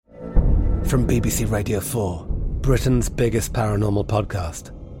From BBC Radio 4, Britain's biggest paranormal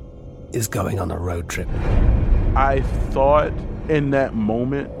podcast is going on a road trip. I thought in that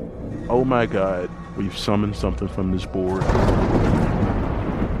moment, oh my God, we've summoned something from this board.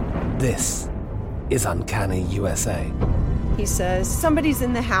 This is Uncanny USA. He says, somebody's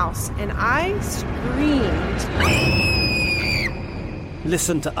in the house, and I screamed.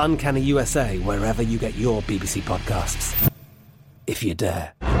 Listen to Uncanny USA wherever you get your BBC podcasts, if you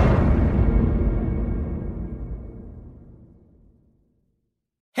dare.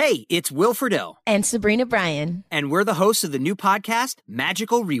 Hey, it's Will Friedle. And Sabrina Bryan. And we're the hosts of the new podcast,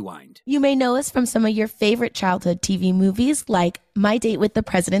 Magical Rewind. You may know us from some of your favorite childhood TV movies like My Date with the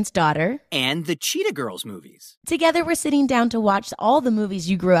President's Daughter. And the Cheetah Girls movies. Together, we're sitting down to watch all the movies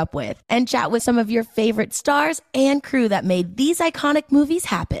you grew up with and chat with some of your favorite stars and crew that made these iconic movies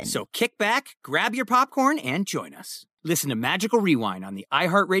happen. So kick back, grab your popcorn, and join us. Listen to Magical Rewind on the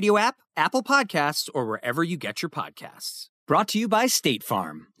iHeartRadio app, Apple Podcasts, or wherever you get your podcasts. Brought to you by State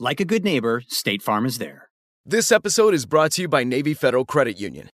Farm. Like a good neighbor, State Farm is there. This episode is brought to you by Navy Federal Credit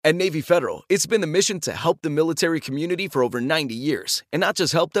Union. At Navy Federal, it's been the mission to help the military community for over 90 years. And not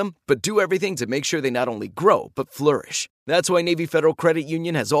just help them, but do everything to make sure they not only grow, but flourish. That's why Navy Federal Credit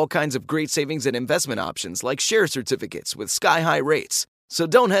Union has all kinds of great savings and investment options like share certificates with sky-high rates. So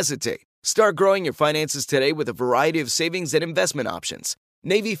don't hesitate. Start growing your finances today with a variety of savings and investment options.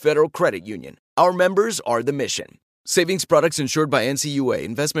 Navy Federal Credit Union. Our members are the mission. Savings products insured by NCUA.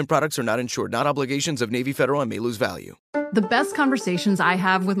 Investment products are not insured, not obligations of Navy Federal and may lose value. The best conversations I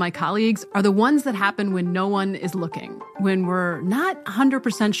have with my colleagues are the ones that happen when no one is looking, when we're not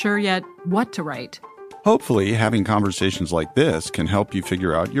 100% sure yet what to write. Hopefully, having conversations like this can help you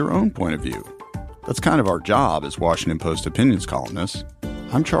figure out your own point of view. That's kind of our job as Washington Post opinions columnists.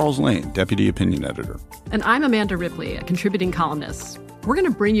 I'm Charles Lane, Deputy Opinion Editor. And I'm Amanda Ripley, a contributing columnist. We're going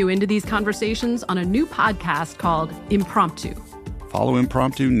to bring you into these conversations on a new podcast called Impromptu. Follow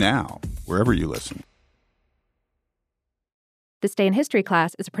Impromptu now, wherever you listen. This Day in History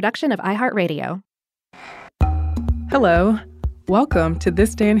class is a production of iHeartRadio. Hello. Welcome to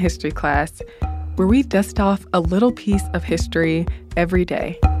This Day in History class, where we dust off a little piece of history every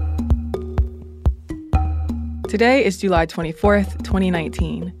day. Today is July 24th,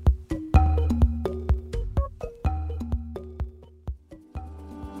 2019.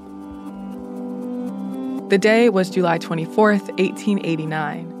 The day was July 24th,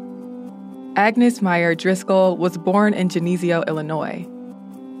 1889. Agnes Meyer Driscoll was born in Geneseo, Illinois.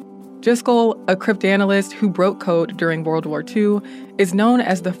 Driscoll, a cryptanalyst who broke code during World War II, is known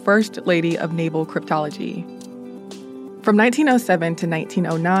as the First Lady of Naval Cryptology. From 1907 to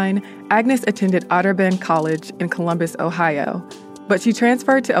 1909, Agnes attended Otterbein College in Columbus, Ohio, but she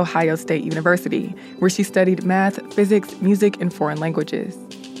transferred to Ohio State University, where she studied math, physics, music, and foreign languages.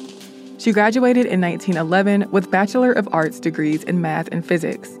 She graduated in 1911 with Bachelor of Arts degrees in math and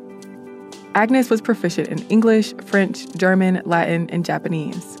physics. Agnes was proficient in English, French, German, Latin, and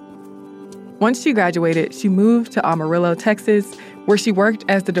Japanese. Once she graduated, she moved to Amarillo, Texas, where she worked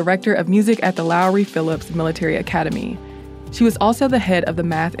as the director of music at the Lowry Phillips Military Academy. She was also the head of the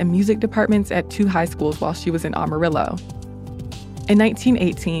math and music departments at 2 high schools while she was in Amarillo. In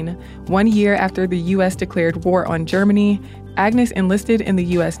 1918, 1 year after the U.S. declared war on Germany, Agnes enlisted in the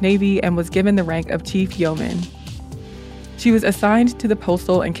U.S. Navy and was given the rank of Chief Yeoman. She was assigned to the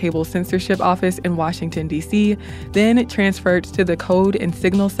Postal and Cable Censorship Office in Washington, D.C., then transferred to the Code and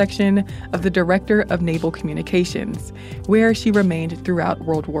Signal section of the Director of Naval Communications, where she remained throughout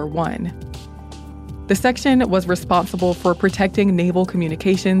World War I. The section was responsible for protecting naval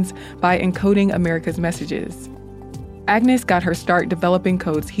communications by encoding America's messages. Agnes got her start developing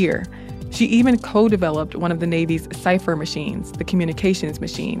codes here. She even co-developed one of the Navy's cipher machines, the Communications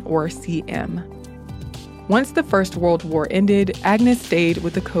Machine, or CM. Once the First World War ended, Agnes stayed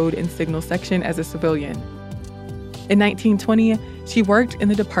with the Code and Signal section as a civilian. In 1920, she worked in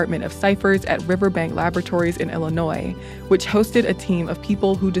the Department of Ciphers at Riverbank Laboratories in Illinois, which hosted a team of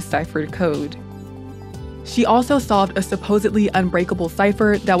people who deciphered code. She also solved a supposedly unbreakable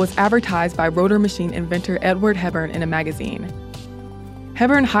cipher that was advertised by rotor machine inventor Edward Hebburn in a magazine.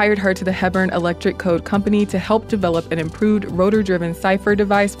 Hebburn hired her to the Hebburn Electric Code Company to help develop an improved rotor-driven cipher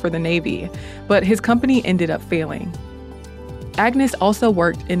device for the Navy, but his company ended up failing. Agnes also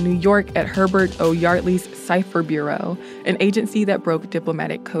worked in New York at Herbert O. Yardley's Cipher Bureau, an agency that broke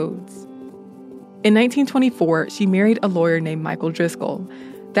diplomatic codes. In 1924, she married a lawyer named Michael Driscoll.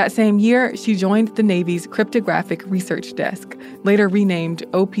 That same year, she joined the Navy's Cryptographic Research Desk, later renamed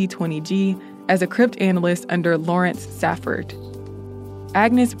OP-20G, as a cryptanalyst under Lawrence Safford.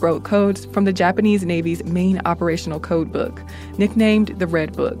 Agnes wrote codes from the Japanese Navy's main operational code book, nicknamed the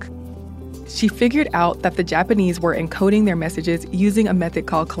Red Book. she figured out that the Japanese were encoding their messages using a method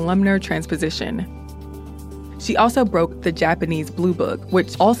called columnar transposition. She also broke the Japanese Blue Book,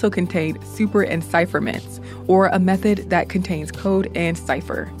 which also contained super encipherments, or a method that contains code and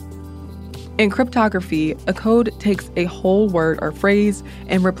cipher. In cryptography, a code takes a whole word or phrase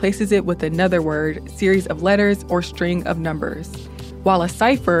and replaces it with another word, series of letters, or string of numbers, while a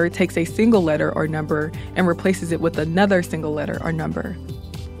cipher takes a single letter or number and replaces it with another single letter or number.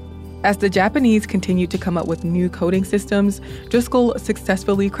 As the Japanese continued to come up with new coding systems, Driscoll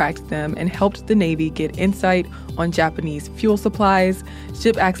successfully cracked them and helped the Navy get insight on Japanese fuel supplies,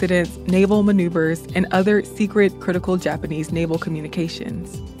 ship accidents, naval maneuvers, and other secret critical Japanese naval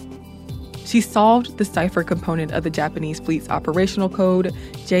communications. She solved the cipher component of the Japanese fleet's operational code,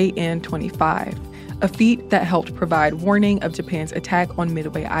 JN-25, a feat that helped provide warning of Japan's attack on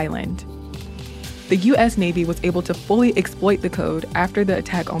Midway Island. The U.S. Navy was able to fully exploit the code after the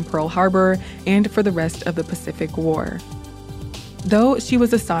attack on Pearl Harbor and for the rest of the Pacific War. Though she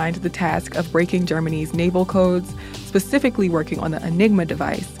was assigned the task of breaking Germany's naval codes, specifically working on the Enigma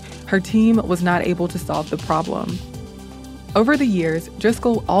device, her team was not able to solve the problem. Over the years,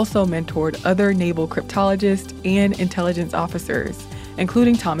 Driscoll also mentored other naval cryptologists and intelligence officers,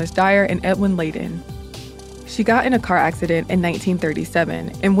 including Thomas Dyer and Edwin Layden. She got in a car accident in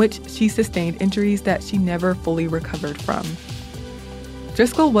 1937, in which she sustained injuries that she never fully recovered from.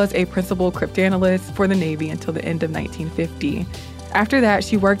 Driscoll was a principal cryptanalyst for the Navy until the end of 1950. After that,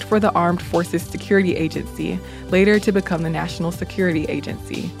 she worked for the Armed Forces Security Agency, later to become the National Security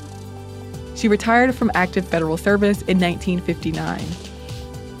Agency. She retired from active federal service in 1959.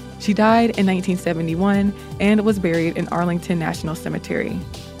 She died in 1971 and was buried in Arlington National Cemetery.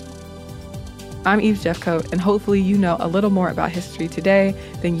 I'm Eve Jeffcoat, and hopefully you know a little more about history today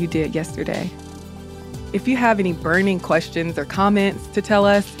than you did yesterday. If you have any burning questions or comments to tell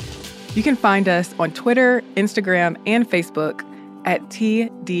us, you can find us on Twitter, Instagram, and Facebook at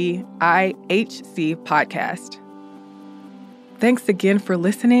TDIHC Podcast. Thanks again for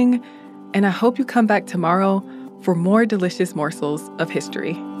listening, and I hope you come back tomorrow for more delicious morsels of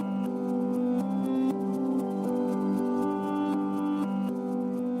history.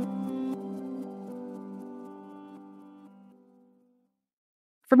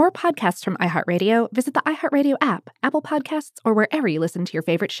 For more podcasts from iHeartRadio, visit the iHeartRadio app, Apple Podcasts, or wherever you listen to your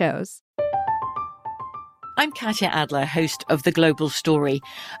favorite shows. I'm Katya Adler, host of The Global Story.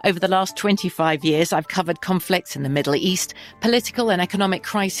 Over the last 25 years, I've covered conflicts in the Middle East, political and economic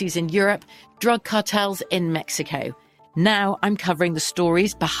crises in Europe, drug cartels in Mexico. Now I'm covering the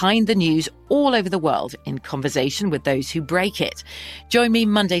stories behind the news all over the world in conversation with those who break it. Join me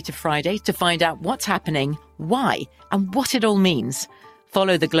Monday to Friday to find out what's happening, why, and what it all means.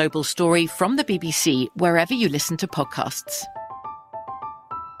 Follow The Global Story from the BBC wherever you listen to podcasts.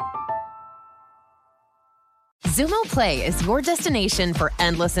 Xumo Play is your destination for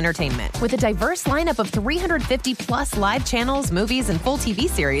endless entertainment. With a diverse lineup of 350-plus live channels, movies, and full TV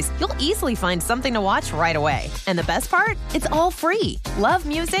series, you'll easily find something to watch right away. And the best part? It's all free. Love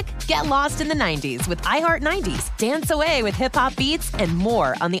music? Get lost in the 90s with iHeart 90s. Dance away with hip-hop beats and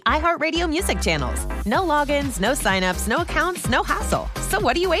more on the iHeartRadio music channels. No logins, no signups, no accounts, no hassle. So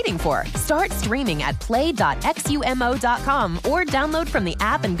what are you waiting for? Start streaming at play.xumo.com or download from the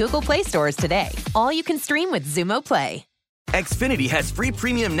app and Google Play stores today. All you can stream with Xumo Play. Xfinity has free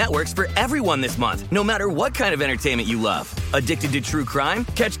premium networks for everyone this month, no matter what kind of entertainment you love. Addicted to true crime?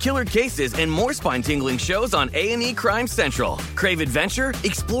 Catch killer cases and more spine-tingling shows on A&E Crime Central. Crave adventure?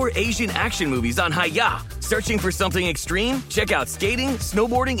 Explore Asian action movies on Hi-YAH. Searching for something extreme? Check out skating,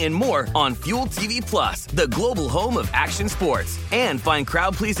 snowboarding, and more on Fuel TV Plus, the global home of action sports. And find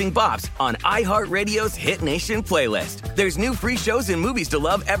crowd-pleasing bops on iHeartRadio's Hit Nation playlist. There's new free shows and movies to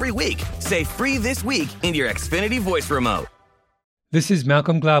love every week. Say free this week in your Xfinity voice remote. This is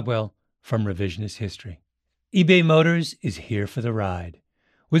Malcolm Gladwell from Revisionist History. eBay Motors is here for the ride.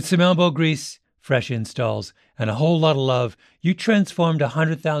 With some elbow grease, fresh installs, and a whole lot of love, you transformed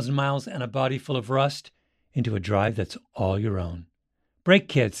 100,000 miles and a body full of rust into a drive that's all your own. Brake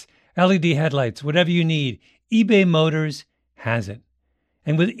kits, LED headlights, whatever you need, eBay Motors has it.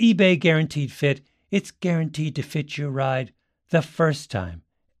 And with eBay Guaranteed Fit, it's guaranteed to fit your ride the first time,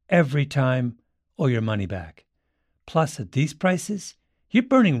 every time, or your money back. Plus, at these prices, you're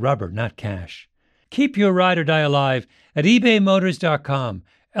burning rubber, not cash. Keep your ride or die alive at ebaymotors.com.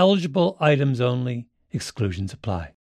 Eligible items only. Exclusions apply.